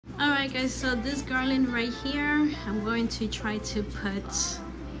Alright guys, so this garland right here, I'm going to try to put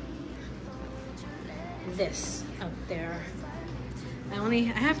this up there. I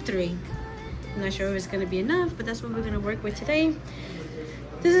have 3. I'm not sure if it's gonna be enough, but that's what we're gonna work with today.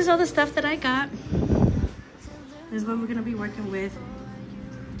 This is all the stuff that I got. This is what we're gonna be working with.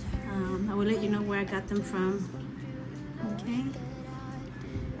 I will let you know where I got them from. Okay.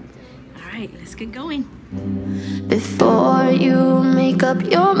 All right, let's get going. Before you make up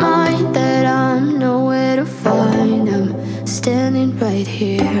your mind that I'm nowhere to find, I'm standing right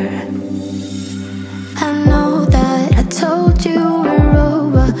here. I know that I told you we're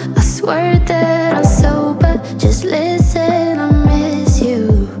over. I swear that I'm sober. Just listen, I miss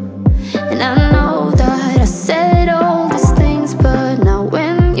you. And I know that I said all these things, but now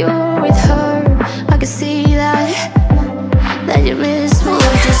when you're with her, I can see that you miss me. Would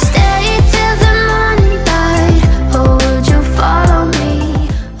you stay till the morning light, or would you follow me,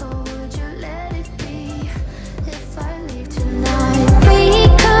 or would you let it be if I leave tonight? We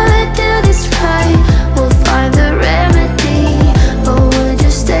could do this right, we'll find the remedy. Or would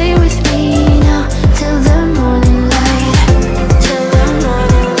you stay with me now till the morning light, till the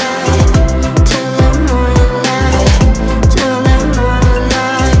morning light, till the morning light, till the morning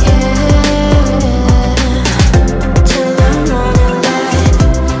light, yeah. Till the morning light,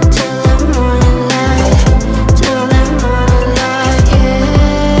 till the morning light, till the morning light,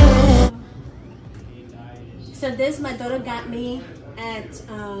 yeah. So this my daughter got me at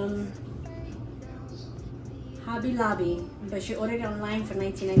Hobby Lobby, but she ordered it online for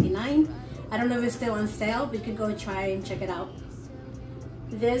 $19.99. I don't know if it's still on sale, but you can go try and check it out.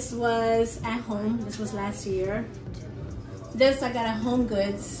 This was at home. This was last year. This I got at Home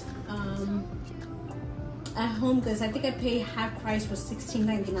Goods. At Home Goods, I think I paid half price, was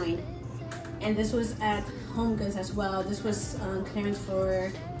 $16.99, and this was at Home Goods as well. This was clearance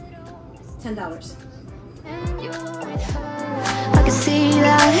for $10. And you're with her, I can see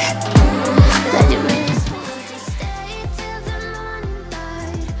that you miss me. Would you stay till the morning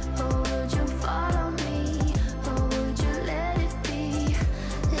light, or would you follow me, or would you let it be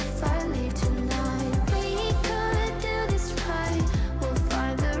if I leave tonight? We could do this right, we'll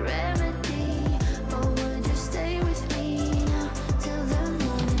find the remedy. Or would you stay with me now till the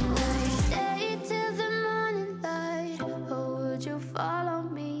morning light? Stay till the morning light, or would you follow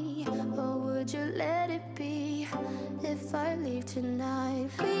me, or would you let it be if I leave tonight?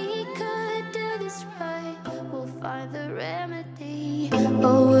 We could do this right, we'll find the remedy.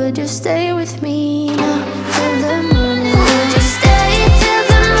 Or would you stay with me now till the morning? Would you stay till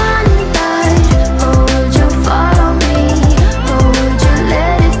the morning light, or would you follow me, or would you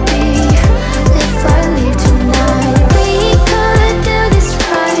let it be if I leave tonight? We could do this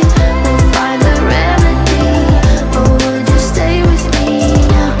right, we'll find the remedy. Or would you stay with me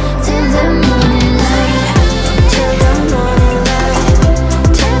now till the morning light, till the morning light,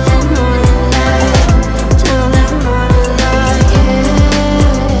 till the morning light, till the morning light, yeah.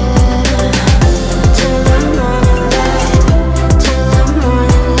 Till the morning light, till the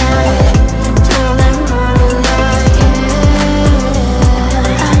morning light, till the morning light, yeah.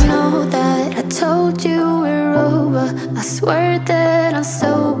 I know that I told you we're over. I swear that I'm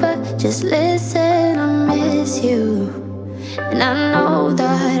sober. Just listen, I miss you. And I know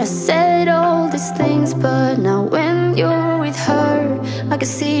that I said all these things, but now when you're with her, I can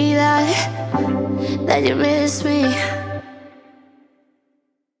see that you miss me.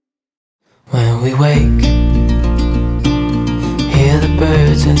 When we wake, hear the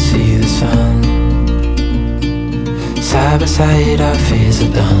birds and see the sun. Side by side our fears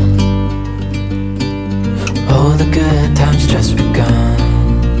are done. Oh, the good times just begun.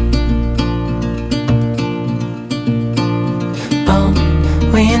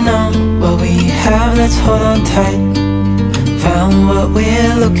 We know what we have, let's hold on tight. Found what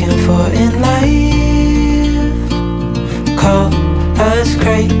we're looking for in life. Call us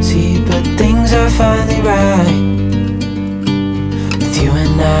crazy, but things are finally right. With you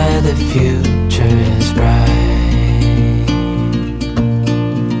and I, the future is bright.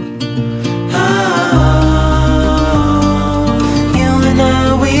 Oh, you and I,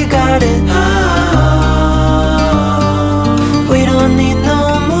 we got it. We don't need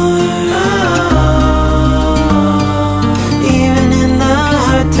no more. Even in the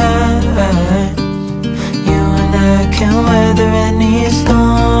hard times, you and I can weather any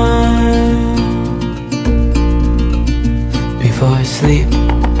storm. Before I sleep,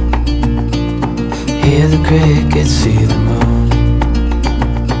 hear the crickets, see the moon.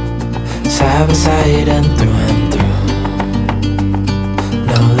 Side by side and through.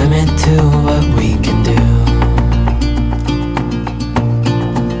 No limit to what we can do.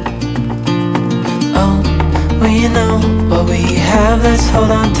 have, let's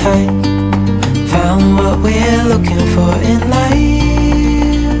hold on tight. Found what we're looking for in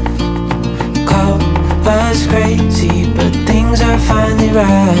life. Call us crazy, but things are finally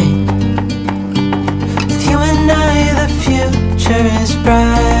right. With you and I, the future is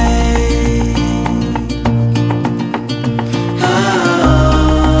bright.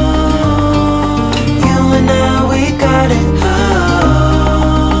 You and I, we got it.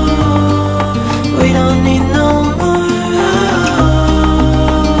 We don't need no more.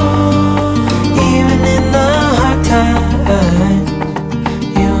 Even in the hard times,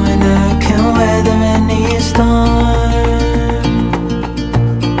 you and I can weather any storm.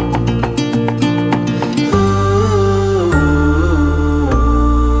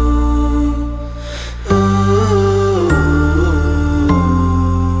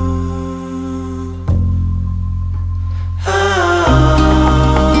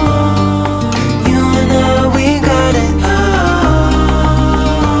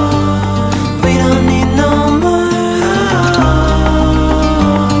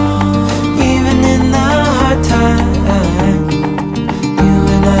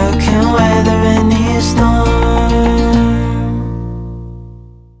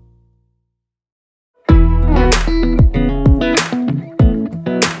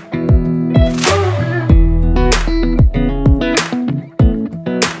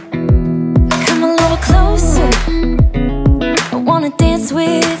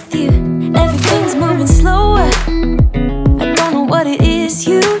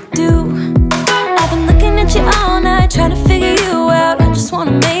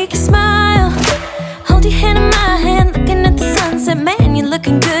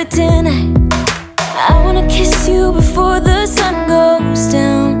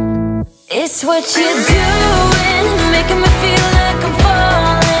 It's what you're doing, making me feel like I'm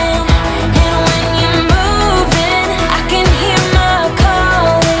falling. And when you're moving, I can hear my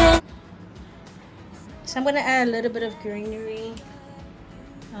calling. So I'm gonna add a little bit of greenery,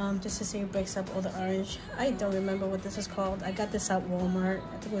 just to see if it breaks up all the orange. I don't remember what this is called. I got this at Walmart.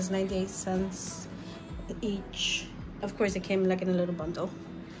 I think it was 98 cents each. Of course, it came like in a little bundle.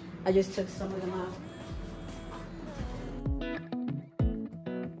 I just took some of them out.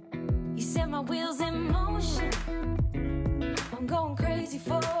 You set my wheels in motion. I'm going crazy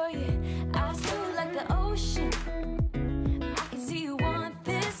for you. I feel like the ocean. I can see you want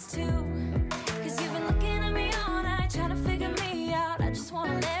this too. Cause you've been looking at me all night, trying to figure me out. I just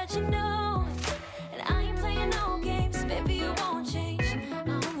wanna let you know. And I ain't playing no games, baby, you won't change.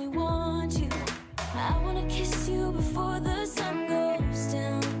 I only want you. I wanna kiss you before the sun goes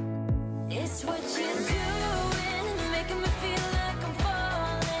down. It's what you're doing, it's making me feel like I'm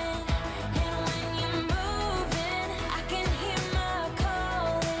falling. And when you're moving, I can hear my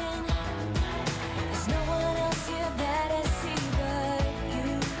calling. There's no one else here that I see but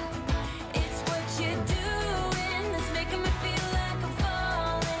you. It's what you're doing, it's making me feel like I'm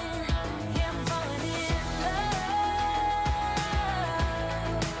falling. Yeah, I'm falling in love.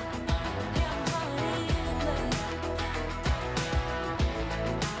 Yeah, I'm falling in love.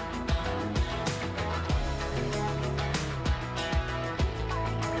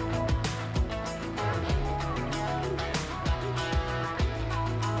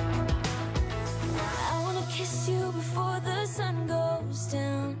 I wanna kiss you before the sun goes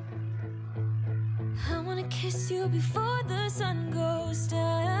down. I wanna kiss you before the sun goes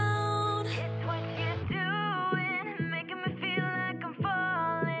down. It's what you're doing, making me feel like I'm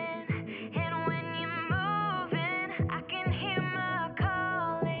falling. And when you're moving, I can hear my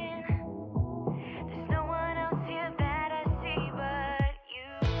calling. There's no one else here that I see but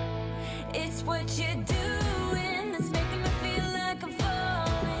you. It's what you're doing, that's making me feel like I'm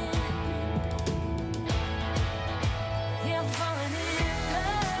falling. Yeah, I'm falling in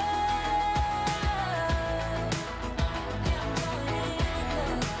love. Yeah, I'm falling in love.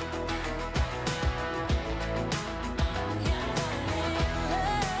 Yeah, I'm falling in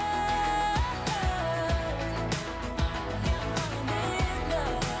love. Yeah, I'm falling in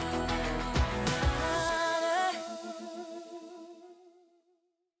love.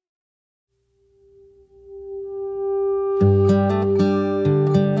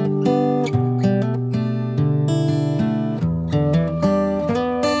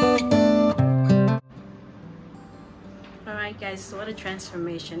 Alright guys, so what a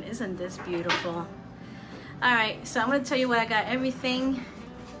transformation. Isn't this beautiful? Alright, so I'm going to tell you what I got everything.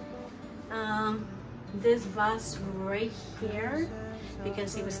 This vase right here, you can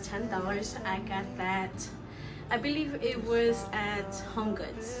see it was $10. I got that, I believe it was at Home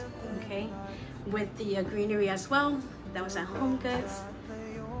Goods, okay? With the greenery as well, that was at Home Goods.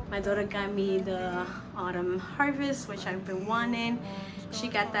 My daughter got me the autumn harvest, which I've been wanting. She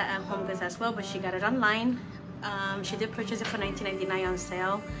got that at Home Goods as well, but she got it online. She did purchase it for $19.99 on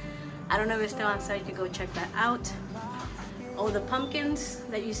sale. I don't know if it's still on sale. You can go check that out. All the pumpkins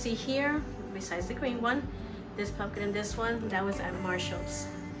that you see here, besides the green one, this pumpkin and this one, that was at Marshall's.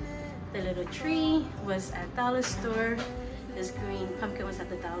 The little tree was at dollar store. This green pumpkin was at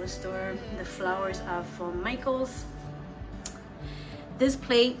the dollar store. The flowers are from Michael's. This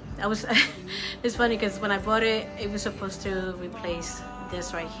plate, it's funny because when I bought it, it was supposed to replace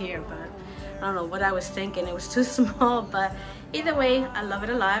this right here, but I don't know what I was thinking. It was too small, but either way, I love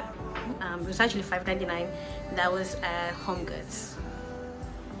it a lot. It was actually $5.99. That was at Home Goods.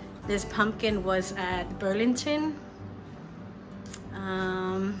 This pumpkin was at Burlington.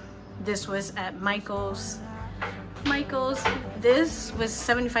 This was at Michael's. This was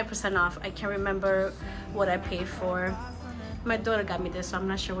 75% off. I can't remember what I paid for. My daughter got me this, so I'm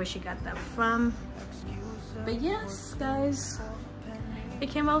not sure where she got that from. But yes, guys, it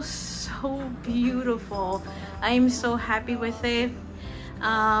came out so beautiful. I am so happy with it.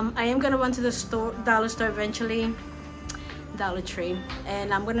 I am gonna run to the store, dollar store eventually, Dollar Tree,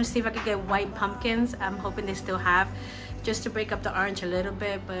 and I'm gonna see if I could get white pumpkins. I'm hoping they still have, just to break up the orange a little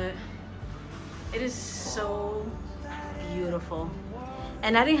bit, but it is so beautiful.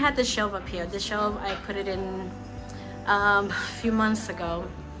 And I didn't have the shelf up here. The shelf, I put it in a few months ago.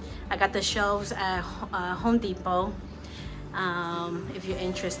 I got the shelves at Home Depot. If you're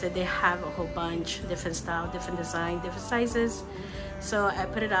interested, they have a whole bunch, different style, different design, different sizes. So I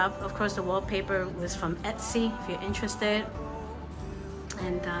put it up. Of course, the wallpaper was from Etsy, if you're interested.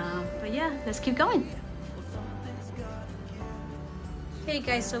 And but yeah, let's keep going. Hey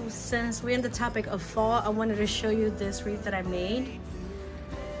guys, so since we're on the topic of fall, I wanted to show you this wreath that I made.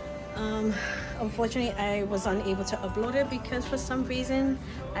 Unfortunately, I was unable to upload it because for some reason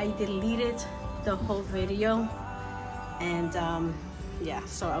I deleted the whole video, and yeah,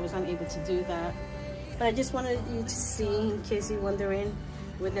 so I was unable to do that. But I just wanted you to see, in case you're wondering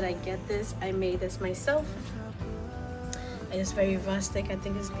where did I get this. I made this myself. It's very rustic. I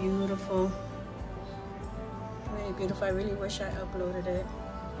think it's beautiful, very beautiful. I really wish I uploaded it,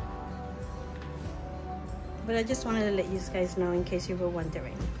 but I just wanted to let you guys know in case you were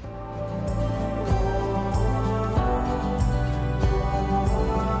wondering.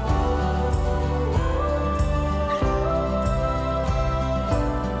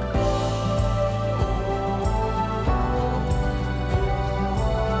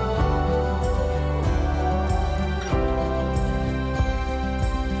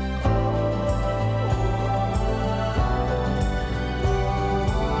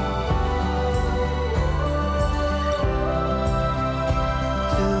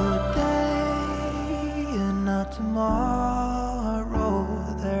 Tomorrow,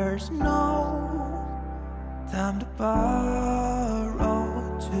 there's no time to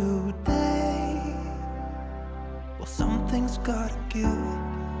borrow today. Well, something's gotta give.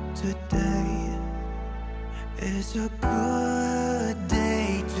 Today is a good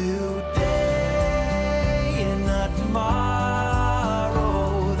day. Today and not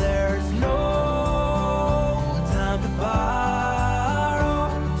tomorrow. There's no time to borrow.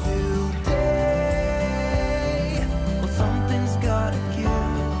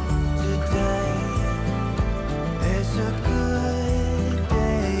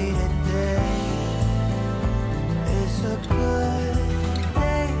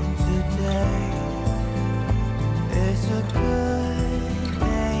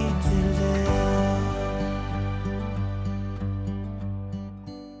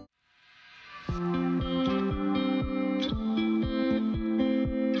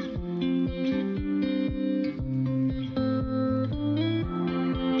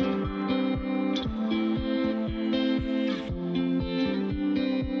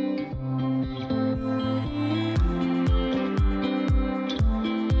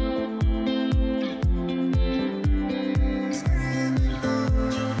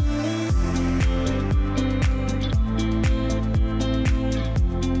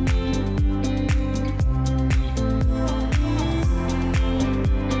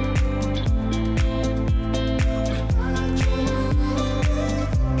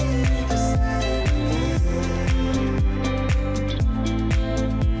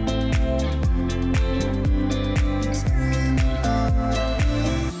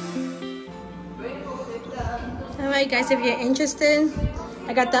 Alright guys, if you're interested,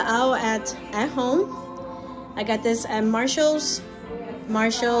 I got the owl at home. I got this at Marshall's.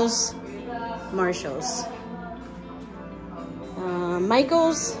 Michael's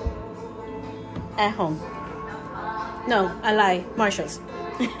at home. No, I lie, Marshall's.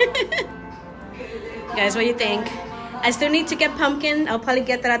 Guys, what do you think? I still need to get pumpkin. I'll probably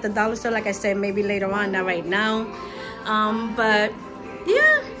get that at the dollar store, like I said, maybe later on, not right now. But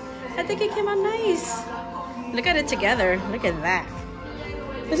yeah, I think it came out nice. Look at it together. Look at that.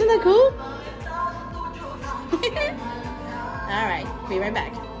 Isn't that cool? All right, be right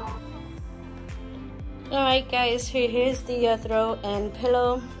back. All right, guys, here's the throw and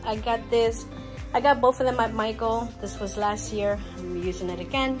pillow. I got both of them at Michael. This was last year. I'm using it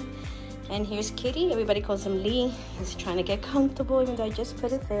again. And here's Kitty. Everybody calls him Lee. He's trying to get comfortable, even though I just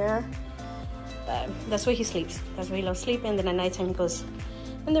put it there. But that's where he sleeps. That's where he loves sleeping. Then at nighttime he goes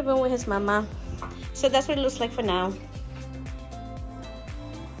in the room with his mama. So that's what it looks like for now.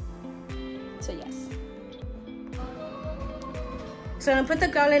 So yes. So I'm gonna put the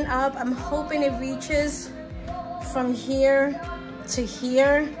garland up. I'm hoping it reaches from here to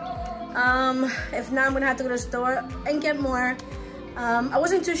here. If not, I'm gonna have to go to the store and get more. I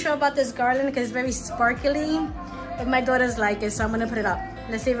wasn't too sure about this garland because it's very sparkly, but my daughters like it, so I'm gonna put it up.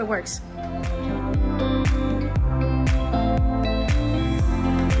 Let's see if it works.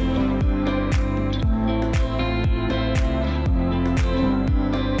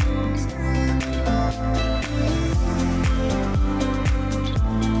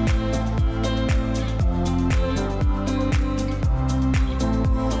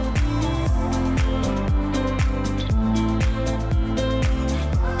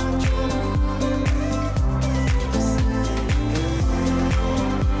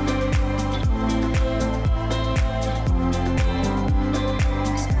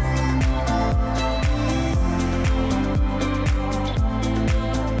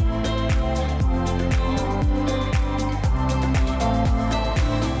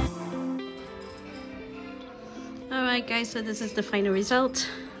 Alright guys, so this is the final result.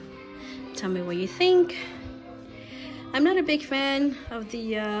 Tell me what you think. I'm not a big fan of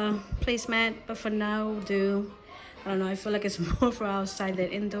the placemat, but for now we'll do. I don't know, I feel like it's more for outside than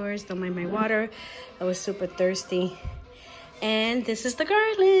indoors. Don't mind my water. I was super thirsty. And this is the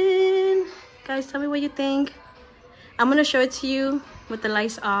garland. Guys, tell me what you think. I'm gonna show it to you with the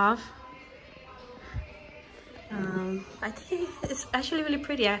lights off. I think it's actually really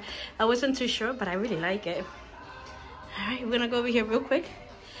pretty. I wasn't too sure, but I really like it. All right, we're gonna go over here real quick.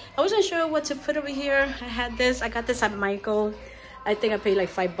 I wasn't sure what to put over here. I got this at Michael. I think I paid like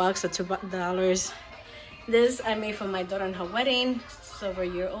 $5 or $2. This I made for my daughter on her wedding. It's over a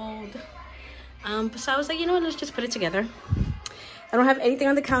year old. So I was like, you know what, let's just put it together. I don't have anything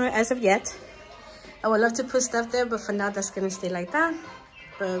on the counter as of yet. I would love to put stuff there, but for now that's gonna stay like that.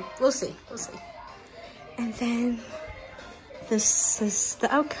 But we'll see, we'll see. And then this is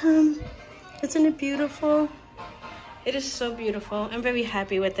the outcome. Isn't it beautiful? It is so beautiful. I'm very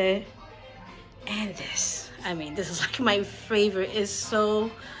happy with it. And this, I mean, this is like my favorite. It's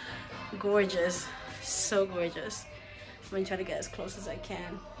so gorgeous, so gorgeous. I'm gonna try to get as close as I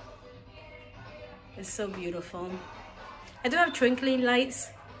can. It's so beautiful. I do have twinkling lights.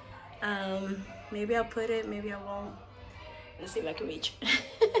 Maybe I'll put it, maybe I won't. Let's see if I can reach.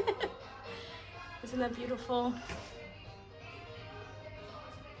 Isn't that beautiful?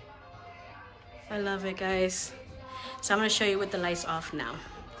 I love it, guys. So I'm gonna show you with the lights off now.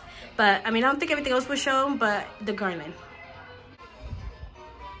 But I mean, I don't think everything else will show, but the garland.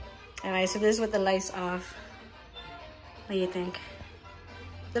 All right, so this is with the lights off. What do you think?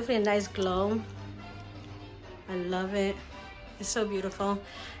 Definitely a nice glow. I love it. It's so beautiful.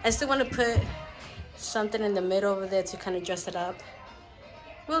 I still want to put something in the middle over there to kind of dress it up.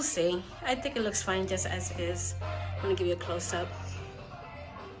 We'll see. I think it looks fine just as it is. I'm gonna give you a close-up.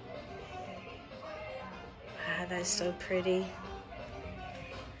 Ah, that's so pretty.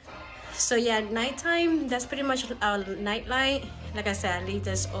 So yeah, nighttime, that's pretty much our night light. Like I said, I leave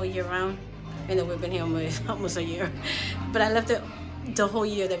this all year round. I know we've been here almost a year, but I left it the whole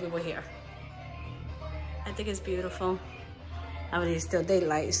year that we were here. I think it's beautiful. I mean, it's still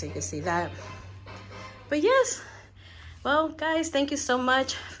daylight, so you can see that. But yes, well, guys, thank you so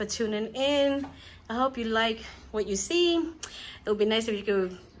much for tuning in. I hope you like what you see. It would be nice if you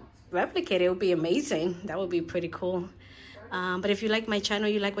could replicate it. It would be amazing. That would be pretty cool. But if you like my channel,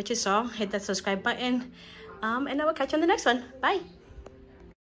 you like what you saw, hit that subscribe button. And I will catch you on the next one. Bye.